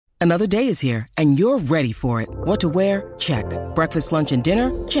Another day is here, and you're ready for it. What to wear? Check. Breakfast, lunch, and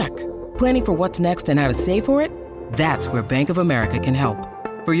dinner? Check. Planning for what's next and how to save for it? That's where Bank of America can help.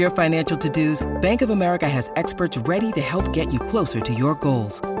 For your financial to-dos, Bank of America has experts ready to help get you closer to your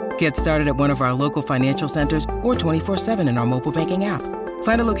goals. Get started at one of our local financial centers or 24/7 in our mobile banking app.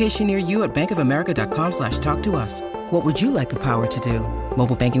 Find a location near you at bankofamerica.com/talktous. What would you like the power to do?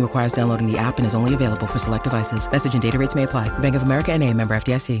 Mobile banking requires downloading the app and is only available for select devices. Message and data rates may apply. Bank of America N.A., member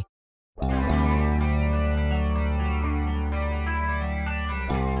FDIC.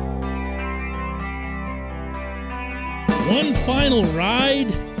 One final ride,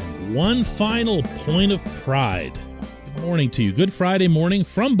 one final point of pride. Good morning to you. Good Friday morning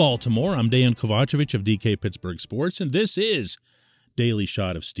from Baltimore. I'm Dejan Kovacevic of DK Pittsburgh Sports, and this is Daily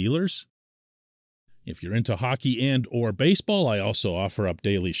Shot of Steelers. If you're into hockey and or baseball, I also offer up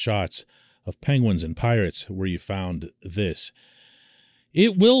daily shots of Penguins and Pirates, where you found this.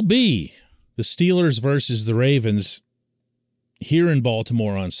 It will be the Steelers versus the Ravens here in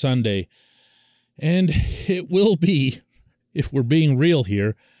Baltimore on Sunday, and it will be, if we're being real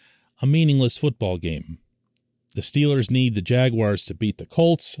here, a meaningless football game. The Steelers need the Jaguars to beat the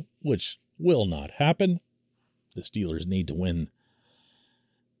Colts, which will not happen. The Steelers need to win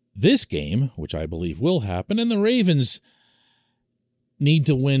this game, which I believe will happen, and the Ravens need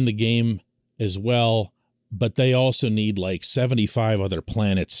to win the game as well, but they also need like 75 other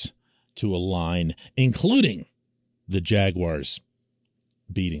planets to align, including the Jaguars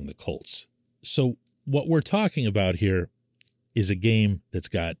beating the Colts. So what we're talking about here is a game that's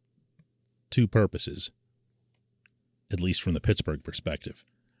got two purposes, at least from the Pittsburgh perspective.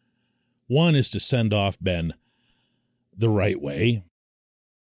 One is to send off Ben the right way.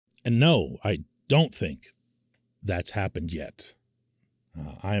 And no, I don't think that's happened yet.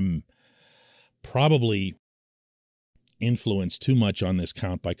 I'm probably influenced too much on this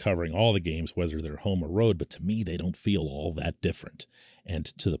count by covering all the games, whether they're home or road, but to me, they don't feel all that different. And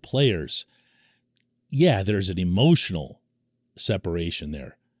to the players, yeah, there's an emotional separation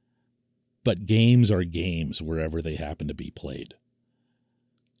there. But games are games wherever they happen to be played.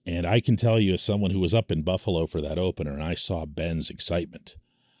 And I can tell you, as someone who was up in Buffalo for that opener, and I saw Ben's excitement,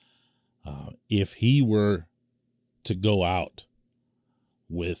 if he were to go out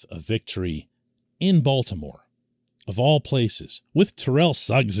with a victory in Baltimore, of all places, with Terrell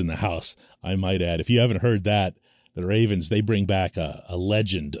Suggs in the house, I might add. If you haven't heard that, the Ravens, they bring back a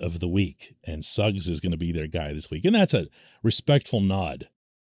legend of the week, and Suggs is going to be their guy this week. And that's a respectful nod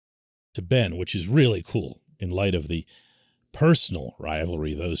to Ben, which is really cool in light of the personal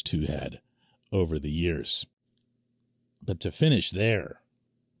rivalry those two had over the years. But to finish there,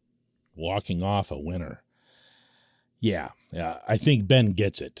 walking off a winner, yeah, I think Ben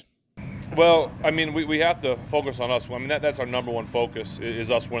gets it. Well, I mean, we have to focus on us. I mean, that's our number one focus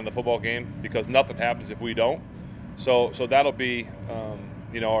is us winning the football game, because nothing happens if we don't. So that'll be,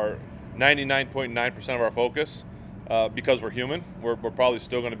 our 99.9% of our focus, because we're human. We're probably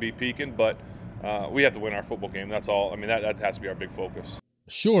still going to be peaking, but we have to win our football game. That's all. I mean, that has to be our big focus.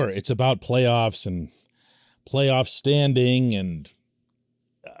 Sure, it's about playoffs and playoff standing and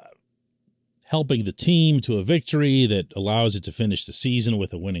helping the team to a victory that allows it to finish the season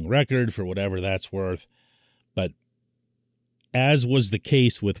with a winning record for whatever that's worth. But as was the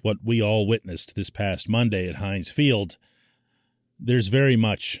case with what we all witnessed this past Monday at Heinz Field, there's very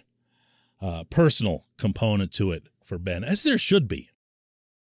much a personal component to it for Ben, as there should be.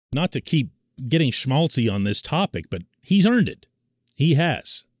 Not to keep getting schmaltzy on this topic, but he's earned it. He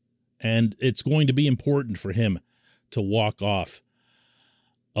has. And it's going to be important for him to walk off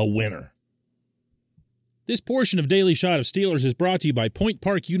a winner. This portion of Daily Shot of Steelers is brought to you by Point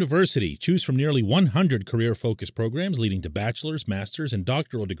Park University. Choose from nearly 100 career-focused programs leading to bachelor's, master's, and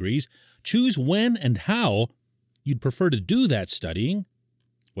doctoral degrees. Choose when and how you'd prefer to do that studying,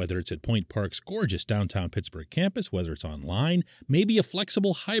 whether it's at Point Park's gorgeous downtown Pittsburgh campus, whether it's online, maybe a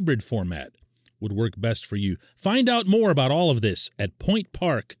flexible hybrid format would work best for you. Find out more about all of this at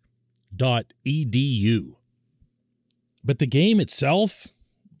pointpark.edu. But the game itself,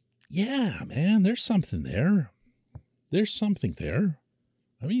 yeah, man, there's something there. There's something there.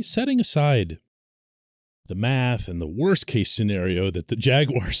 I mean, setting aside the math and the worst-case scenario that the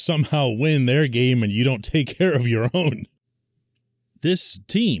Jaguars somehow win their game and you don't take care of your own, this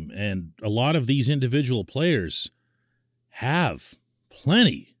team and a lot of these individual players have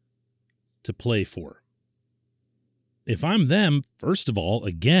plenty to play for. If I'm them, first of all,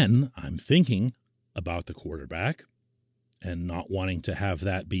 again, I'm thinking about the quarterback and not wanting to have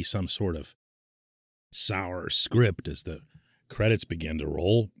that be some sort of sour script as the credits begin to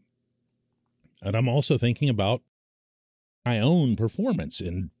roll. And I'm also thinking about my own performance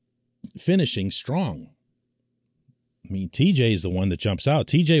in finishing strong. I mean, TJ is the one that jumps out.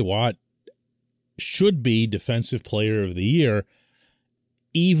 TJ Watt should be Defensive Player of the Year,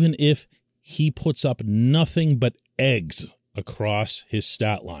 even if he puts up nothing but eggs across his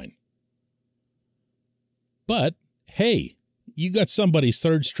stat line. But, hey, you got somebody's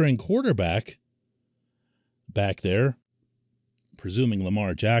third-string quarterback back there, presuming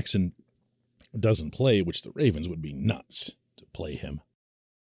Lamar Jackson doesn't play, which the Ravens would be nuts to play him.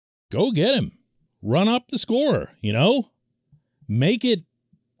 Go get him. Run up the score, Make it,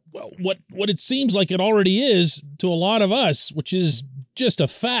 well, what it seems like it already is to a lot of us, which is just a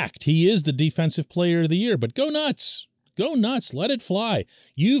fact. He is the Defensive Player of the Year, but go nuts. Go nuts. Let it fly.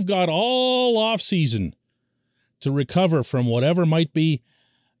 You've got all offseason to recover from whatever might be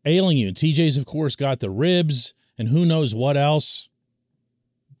ailing you. TJ's, of course, got the ribs and who knows what else.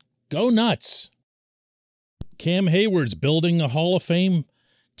 Go nuts. Cam Hayward's building a Hall of Fame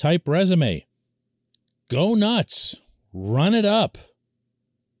type resume. Go nuts. Run it up.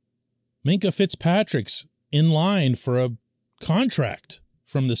 Minkah Fitzpatrick's in line for a contract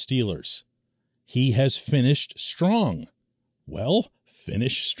from the Steelers. He has finished strong. Well,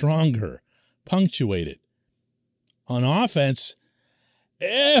 finish stronger. Punctuate it. On offense,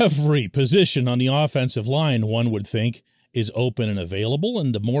 every position on the offensive line, one would think, is open and available,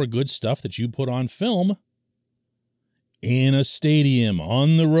 and the more good stuff that you put on film in a stadium,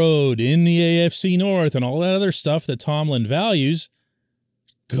 on the road, in the AFC North, and all that other stuff that Tomlin values,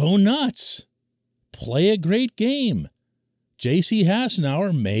 go nuts. Play a great game. J.C.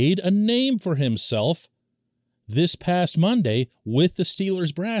 Hassenauer made a name for himself this past Monday with the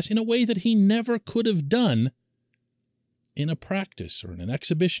Steelers brass in a way that he never could have done in a practice or in an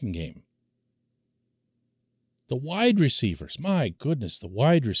exhibition game. The wide receivers, my goodness, the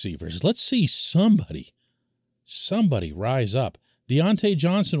wide receivers. Let's see somebody rise up. Deontay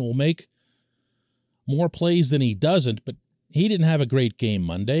Johnson will make more plays than he doesn't, but he didn't have a great game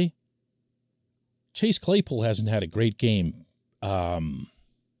Monday. Chase Claypool hasn't had a great game. Wow.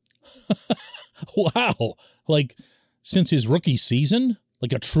 Like, since his rookie season?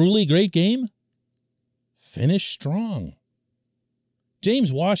 Like a truly great game? Finish strong.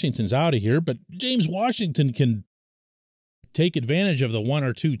 James Washington's out of here, but James Washington can take advantage of the one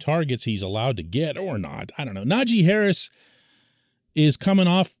or two targets he's allowed to get or not. I don't know. Najee Harris is coming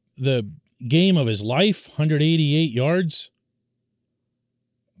off the game of his life, 188 yards.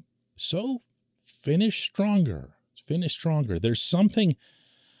 So finish stronger. Finish stronger. There's something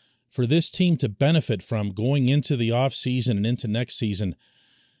for this team to benefit from going into the offseason and into next season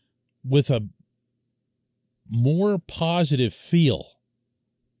with a more positive feel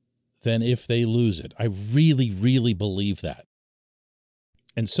than if they lose it. I really, really believe that.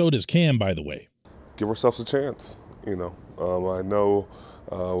 And so does Cam, by the way. Give ourselves a chance, I know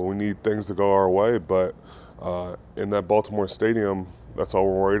we need things to go our way, but in that Baltimore stadium, that's all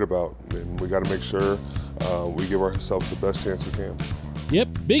we're worried about. And we got to make sure we give ourselves the best chance we can. Yep,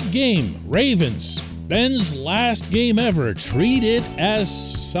 big game. Ravens. Ben's last game ever. Treat it as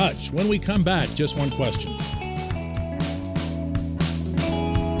such. When we come back, just one question.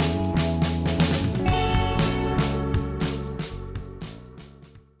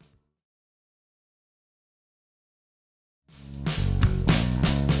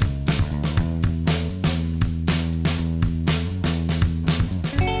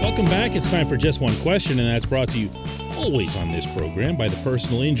 Welcome back. It's time for Just One Question, and that's brought to you always on this program by the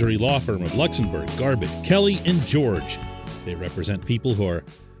personal injury law firm of Luxembourg, Garbett, Kelly, and George. They represent people who are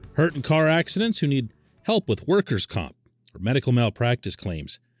hurt in car accidents, who need help with workers' comp or medical malpractice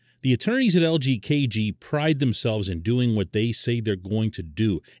claims. The attorneys at LGKG pride themselves in doing what they say they're going to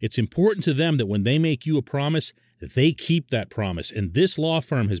do. It's important to them that when they make you a promise, they keep that promise. And this law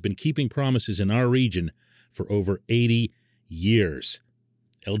firm has been keeping promises in our region for over 80 years.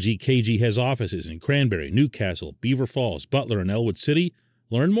 LGKG has offices in Cranberry, Newcastle, Beaver Falls, Butler, and Elwood City.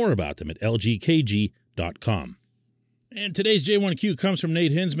 Learn more about them at lgkg.com. And today's J1Q comes from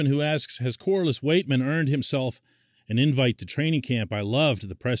Nate Hinsman, who asks, has Corliss Waitman earned himself an invite to training camp? I loved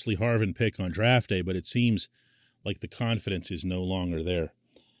the Presley Harvin pick on draft day, but it seems like the confidence is no longer there.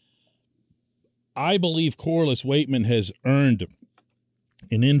 I believe Corliss Waitman has earned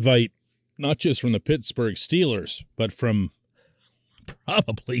an invite not just from the Pittsburgh Steelers, but from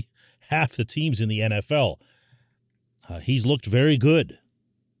probably half the teams in the NFL. He's looked very good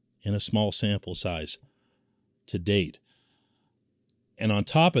in a small sample size to date. And on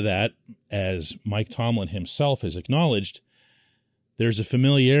top of that, as Mike Tomlin himself has acknowledged, there's a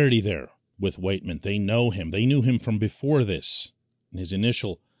familiarity there with Waitman. They know him. They knew him from before this, in his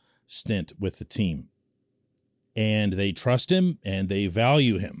initial stint with the team. And they trust him and they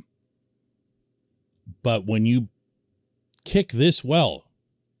value him. But when you kick this well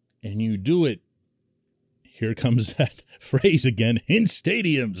and you do it, here comes that phrase again, in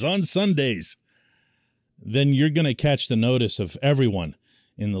stadiums on Sundays, then you're going to catch the notice of everyone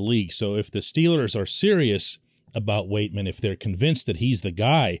in the league. So if the Steelers are serious about Waitman, if they're convinced that he's the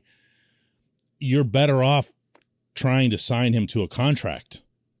guy, you're better off trying to sign him to a contract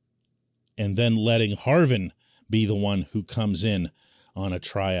and then letting Harvin be the one who comes in on a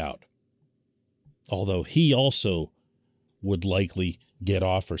tryout. Although he also would likely get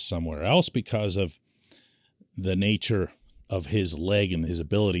offers somewhere else because of the nature of his leg and his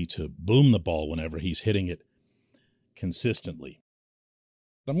ability to boom the ball whenever he's hitting it consistently.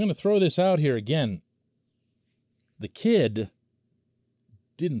 I'm going to throw this out here again. The kid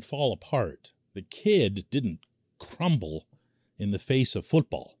didn't fall apart. The kid didn't crumble in the face of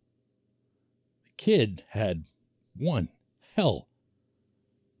football. The kid had one hell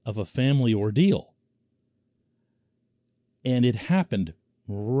of a family ordeal. And it happened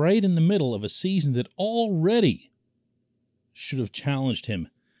right in the middle of a season that already should have challenged him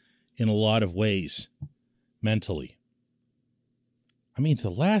in a lot of ways mentally. I mean, the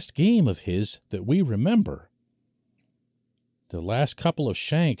last game of his that we remember, the last couple of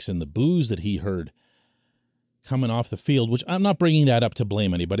shanks and the boos that he heard coming off the field, which I'm not bringing that up to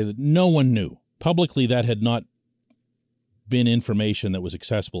blame anybody, that no one knew. Publicly, that had not been information that was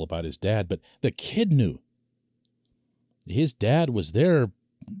accessible about his dad, but the kid knew. His dad was there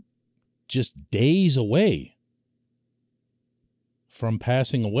just days away from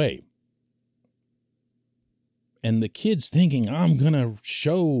passing away. And the kid's thinking, I'm going to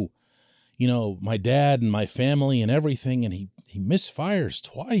show, my dad and my family and everything, and he misfires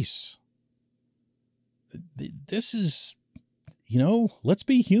twice. This is, let's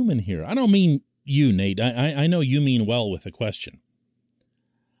be human here. I don't mean you, Nate. I know you mean well with the question.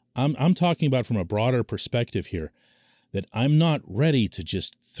 I'm talking about from a broader perspective here, that I'm not ready to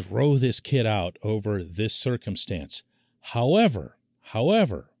just throw this kid out over this circumstance. However,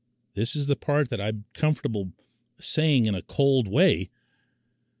 this is the part that I'm comfortable saying in a cold way.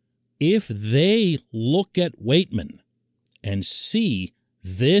 If they look at Waitman and see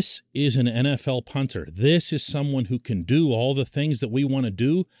this is an NFL punter, this is someone who can do all the things that we want to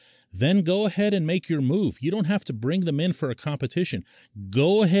do, then go ahead and make your move. You don't have to bring them in for a competition.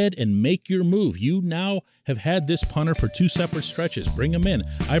 Go ahead and make your move. You now have had this punter for 2 separate stretches. Bring him in.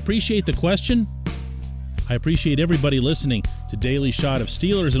 I appreciate the question. I appreciate everybody listening to Daily Shot of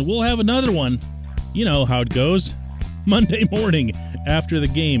Steelers, and we'll have another one. You know how it goes. Monday morning after the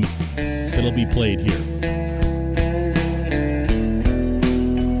game, it'll be played here.